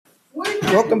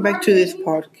Welcome back to this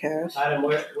podcast.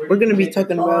 We're going to be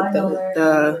talking about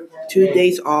the 2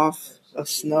 days off of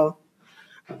snow.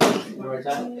 I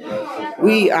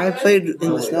played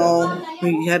in the snow.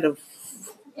 We had a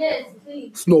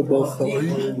snowball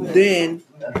fight. Then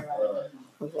I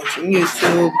was watching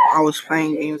YouTube. I was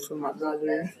playing games with my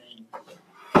brother.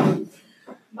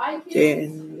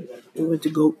 Then we went to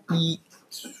go eat.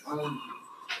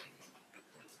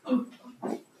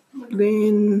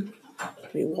 Then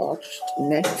we watched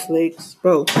Netflix.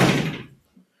 Bro,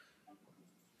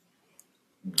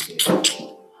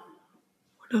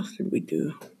 what else did we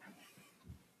do?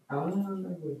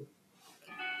 Oh,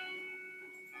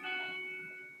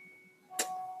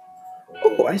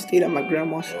 I stayed at my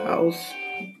grandma's house.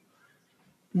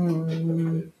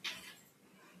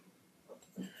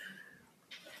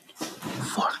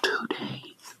 For 2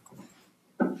 days.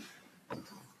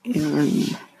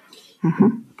 And